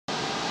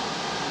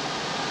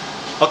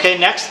Okay,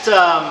 next,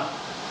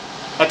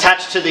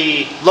 attached to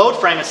the load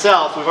frame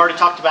itself, we've already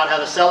talked about how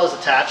the cell is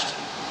attached.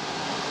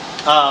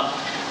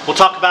 We'll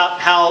talk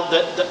about how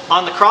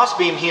on the cross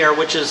beam here,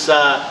 which is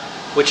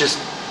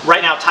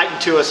right now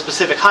tightened to a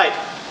specific height,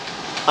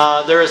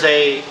 there's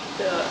the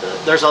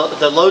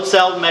load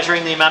cell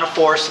measuring the amount of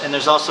force, and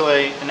there's also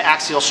an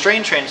axial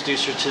strain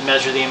transducer to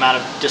measure the amount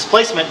of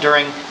displacement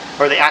during,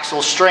 or the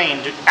axial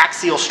strain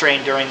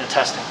during the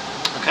testing.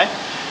 Okay,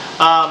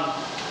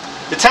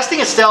 the testing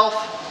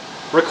itself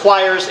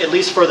requires, at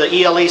least for the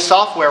ELE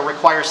software,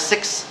 requires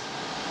six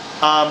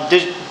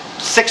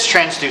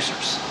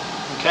transducers.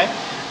 Okay,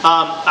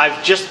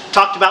 I've just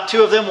talked about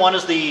two of them. One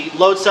is the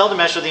load cell to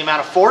measure the amount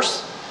of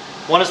force.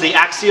 One is the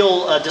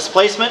axial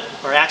displacement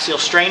or axial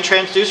strain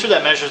transducer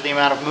that measures the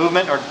amount of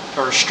movement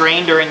or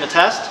strain during the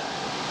test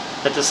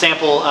that the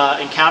sample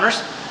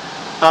encounters.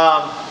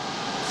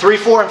 3,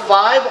 4, and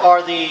 5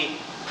 are the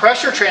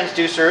pressure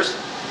transducers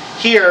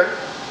here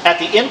at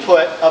the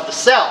input of the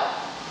cell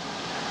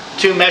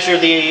to measure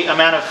the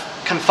amount of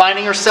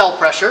confining or cell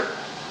pressure,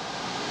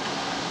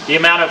 the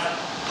amount of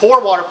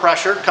pore water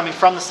pressure coming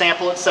from the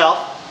sample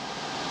itself,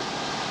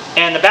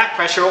 and the back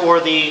pressure or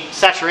the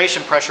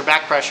saturation pressure,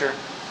 back pressure,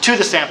 to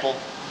the sample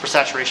for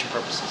saturation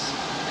purposes.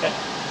 Okay?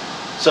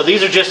 So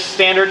these are just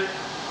standard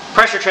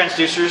pressure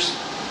transducers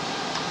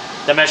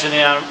that measure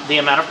the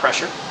amount of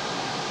pressure.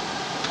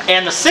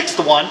 And the sixth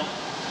one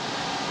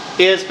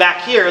is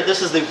back here.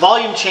 This is the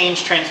volume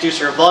change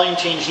transducer, or volume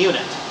change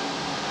unit.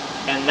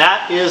 And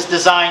that is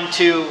designed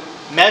to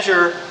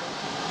measure,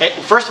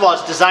 first of all,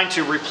 it's designed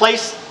to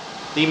replace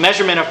the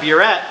measurement of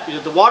burette,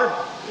 the water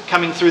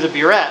coming through the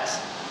burettes,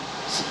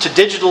 to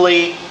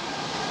digitally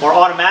or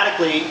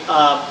automatically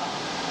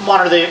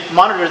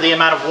monitor the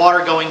amount of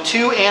water going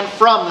to and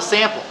from the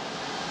sample,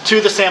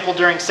 to the sample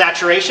during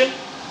saturation,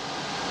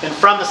 and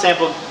from the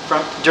sample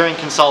during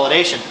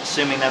consolidation,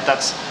 assuming that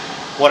that's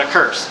what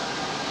occurs.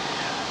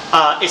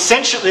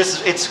 Essentially,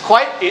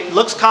 it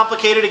looks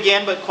complicated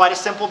again, but quite a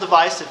simple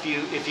device if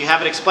you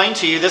have it explained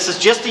to you. This is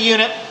just a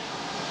unit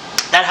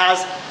that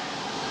has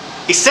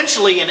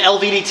essentially an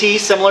LVDT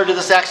similar to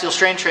this axial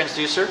strain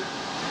transducer.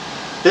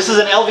 This is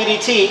an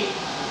LVDT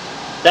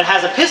that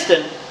has a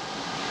piston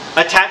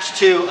attached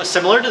to,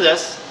 similar to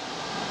this,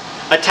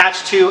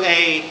 attached to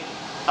a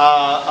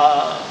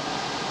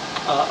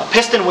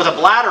piston with a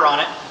bladder on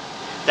it,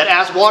 that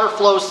as water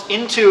flows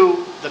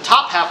into the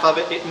top half of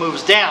it, it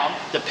moves down,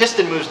 the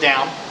piston moves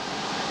down,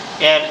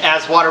 and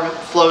as water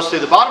flows through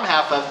the bottom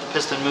half of it, the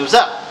piston moves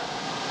up,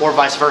 or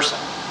vice versa.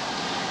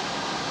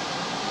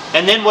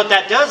 And then what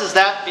that does is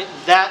that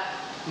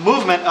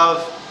movement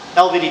of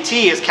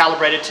LVDT is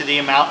calibrated to the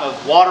amount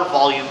of water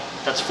volume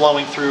that's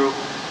flowing through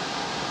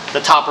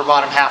the top or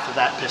bottom half of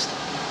that piston.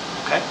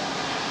 Okay,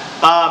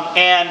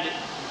 and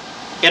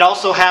it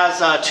also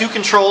has two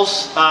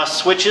controls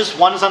switches.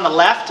 One is on the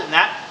left, and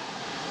that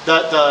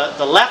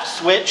the left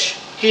switch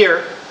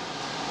here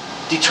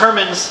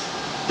determines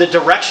the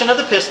direction of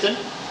the piston,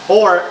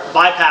 or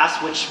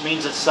bypass, which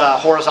means it's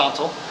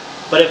horizontal.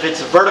 But if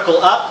it's vertical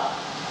up,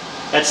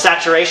 that's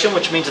saturation,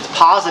 which means it's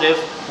positive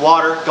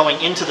water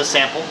going into the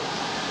sample.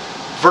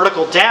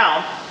 Vertical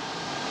down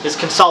is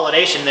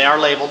consolidation. They are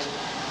labeled,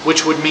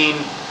 which would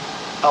mean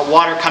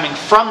water coming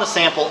from the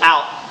sample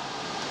out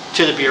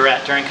to the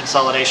burette during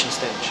consolidation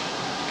stage.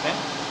 Okay?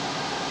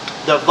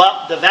 The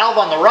valve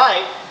on the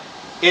right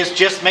is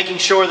just making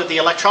sure that the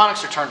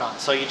electronics are turned on.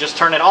 So you just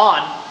turn it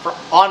on for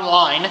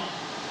online,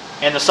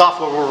 and the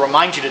software will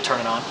remind you to turn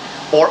it on,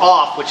 or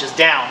off, which is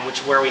down, which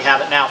is where we have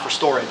it now for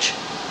storage.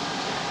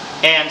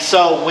 And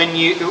so when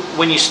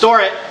you store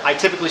it, I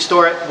typically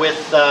store it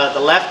with the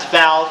left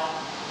valve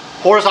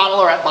horizontal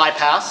or at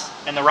bypass,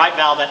 and the right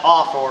valve at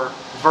off or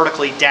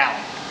vertically down.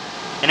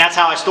 And that's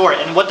how I store it.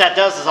 And what that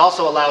does is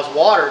also allows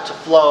water to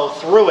flow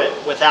through it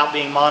without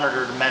being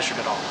monitored or measured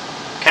at all.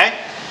 Okay?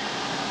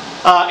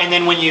 And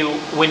then when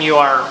you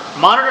are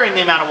monitoring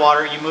the amount of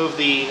water, you move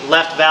the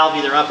left valve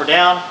either up or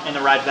down, and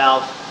the right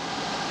valve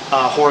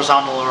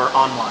horizontal or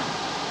online.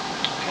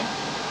 Okay?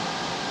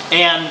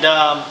 And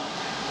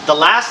the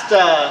last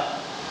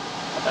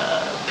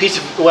piece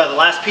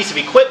of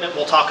equipment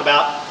we'll talk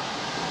about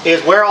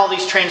is where all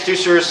these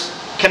transducers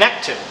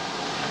connect to.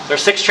 There are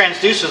 6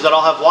 transducers that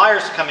all have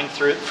wires coming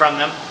through from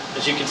them,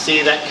 as you can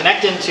see, that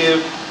connect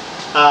into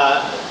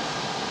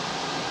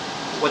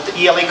what the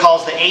ELE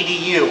calls the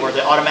ADU, or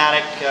the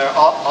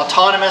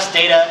Autonomous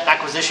Data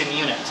Acquisition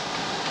Unit,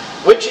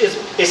 which is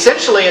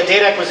essentially a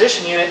data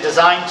acquisition unit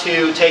designed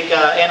to take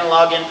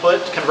analog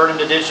input, convert them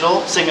to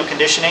digital, signal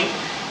conditioning,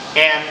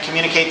 and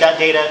communicate that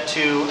data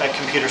to a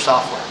computer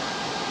software.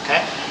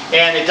 Okay?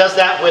 And it does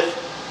that with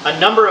a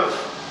number of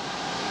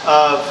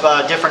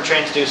different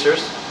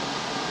transducers.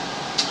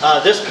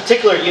 This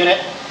particular unit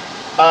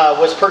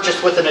was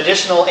purchased with an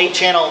additional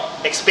 8-channel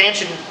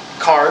expansion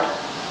card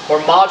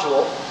or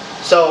module.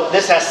 So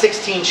this has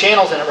 16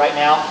 channels in it right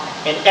now,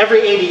 and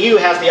every ADU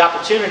has the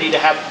opportunity to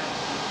have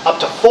up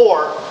to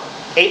 4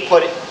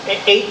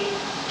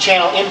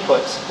 8-channel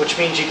inputs, which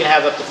means you can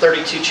have up to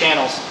 32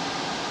 channels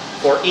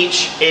for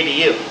each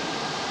ADU.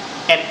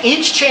 And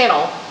each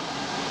channel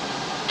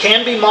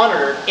can be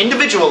monitored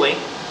individually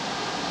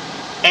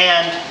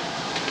and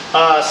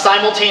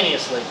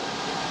simultaneously,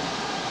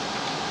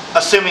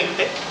 assuming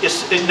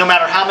no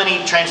matter how many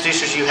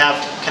transducers you have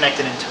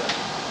connected into it.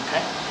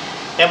 Okay?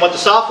 And what the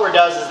software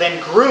does is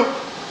then group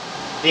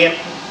the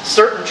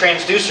certain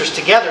transducers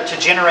together to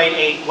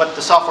generate what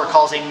the software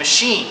calls a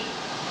machine.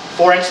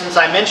 For instance,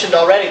 I mentioned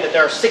already that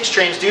there are 6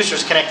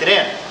 transducers connected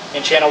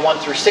in channel 1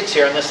 through 6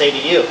 here in this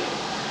ADU.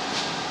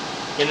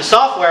 In the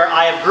software,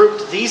 I have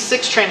grouped these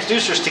 6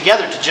 transducers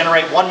together to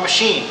generate one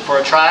machine for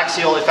a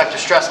triaxial effective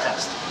stress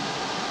test.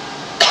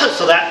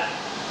 So that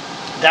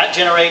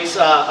generates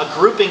a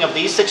grouping of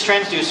these 6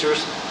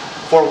 transducers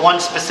for one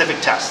specific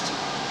test.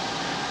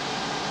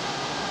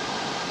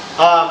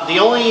 The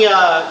only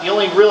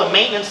real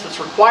maintenance that's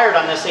required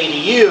on this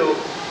ADU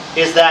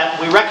is that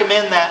we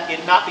recommend that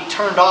it not be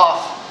turned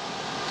off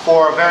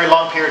for a very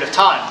long period of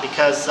time,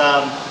 because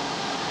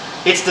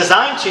it's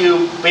designed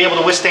to be able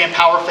to withstand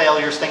power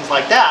failures, things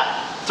like that,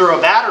 through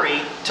a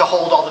battery to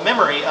hold all the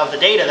memory of the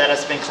data that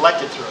has been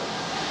collected through it.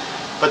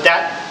 But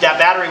that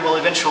battery will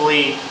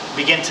eventually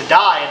begin to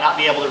die and not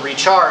be able to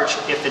recharge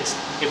if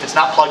it's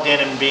not plugged in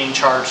and being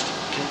charged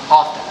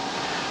often.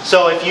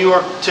 So if you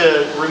were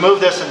to remove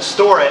this and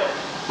store it,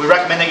 we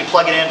recommend that you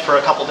plug it in for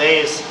a couple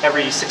days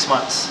every 6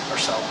 months or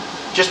so,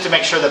 just to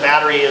make sure the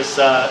battery is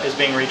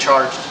being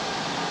recharged.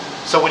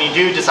 So when you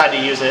do decide to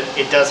use it,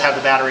 it does have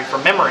the battery for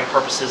memory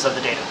purposes of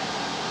the data.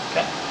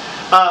 Okay.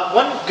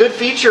 One good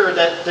feature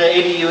that the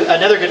ADU,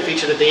 another good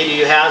feature that the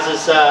ADU has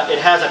is it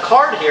has a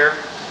card here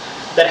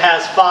that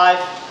has 5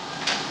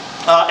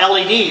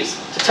 LEDs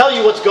to tell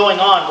you what's going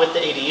on with the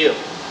ADU.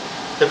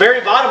 The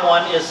very bottom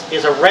one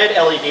is a red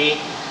LED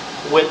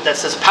that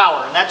says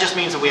power, and that just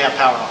means that we have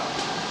power on.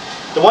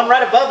 The one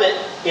right above it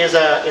is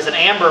an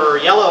amber or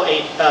yellow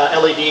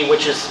LED,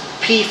 which is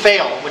P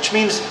fail, which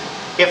means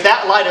if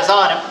that light is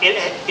on,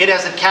 it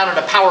has encountered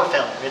a power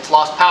failure. It's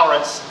lost power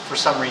for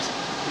some reason.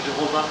 Could you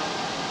hold on?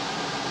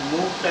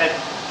 Move that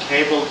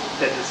cable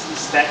that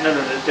is that, no,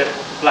 the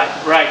black,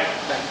 right.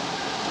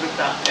 Put it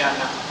down, yeah,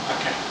 no,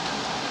 okay.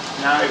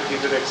 Now if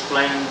you could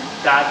explain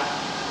that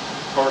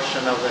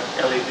portion of the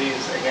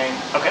LEDs again.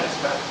 Okay.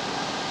 That's better.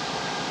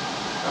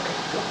 Okay,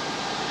 cool.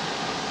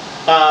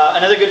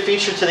 Another good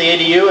feature to the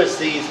ADU is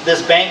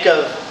this bank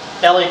of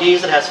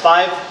LEDs that has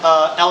 5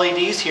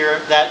 LEDs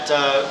here that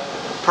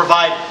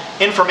provide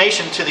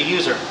information to the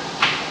user.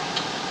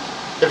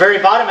 The very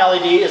bottom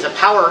LED is a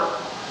power.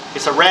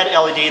 It's a red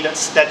LED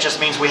that just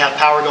means we have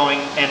power going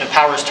and the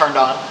power is turned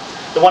on.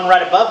 The one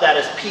right above that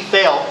is P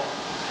fail,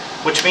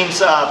 which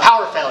means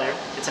power failure.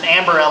 It's an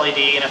amber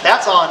LED, and if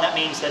that's on, that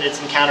means that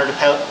it's encountered a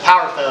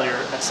power failure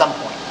at some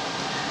point.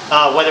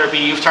 Whether it be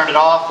you've turned it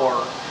off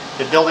or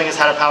the building has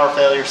had a power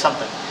failure or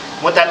something.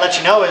 What that lets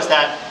you know is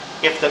that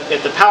if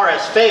the power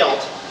has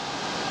failed,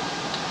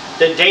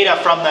 the data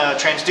from the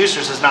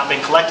transducers has not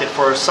been collected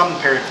for some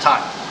period of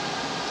time.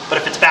 But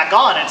if it's back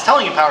on and it's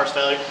telling you power is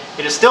failure,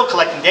 it is still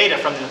collecting data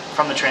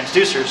from the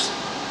transducers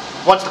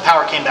once the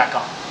power came back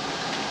on.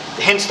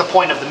 Hence the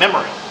point of the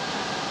memory.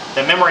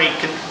 The memory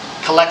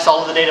collects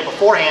all of the data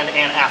beforehand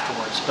and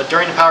afterwards. But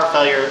during the power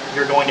failure,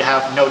 you're going to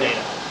have no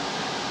data.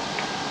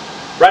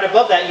 Right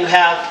above that, you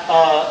have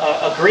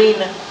a green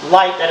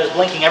light that is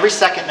blinking every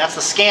second. That's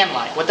the scan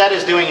light. What that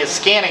is doing is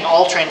scanning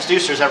all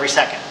transducers every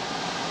second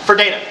for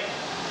data.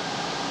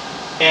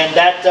 And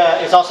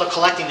that is also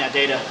collecting that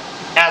data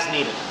as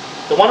needed.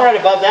 The one right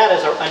above that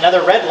is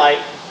another red light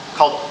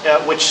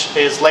which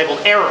is labeled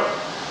error,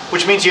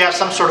 which means you have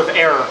some sort of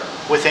error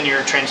within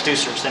your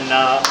transducers. And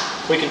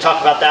we can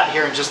talk about that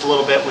here in just a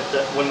little bit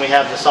when we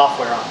have the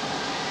software on.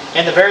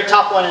 And the very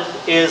top one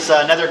is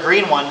another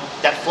green one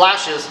that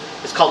flashes.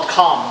 It's called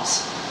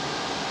comms.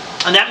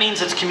 And that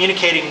means it's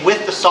communicating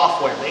with the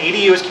software. The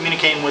ADU is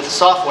communicating with the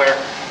software,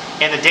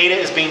 and the data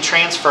is being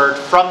transferred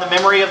from the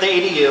memory of the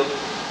ADU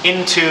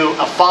into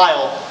a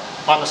file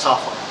on the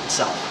software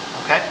itself.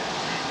 Okay?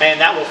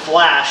 And that will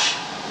flash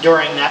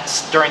during that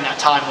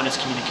time when it's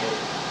communicating.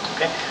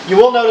 Okay? You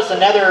will notice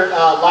another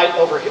light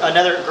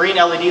another green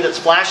LED that's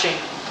flashing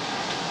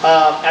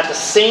at the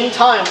same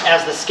time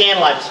as the scan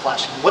light is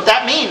flashing. What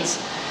that means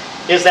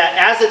is that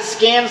as it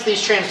scans these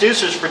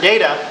transducers for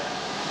data,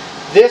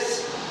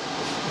 this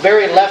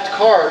very left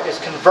card is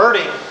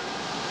converting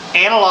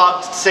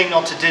analog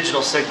signal to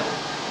digital signal.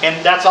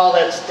 And that's all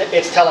that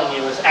it's telling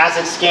you is as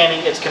it's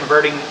scanning, it's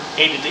converting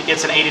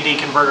it's an A to D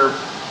converter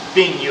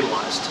being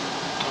utilized.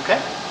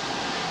 Okay?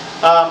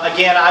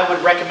 Again, I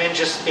would recommend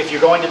if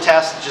you're going to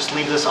test, just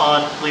leave this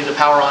on, leave the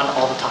power on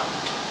all the time.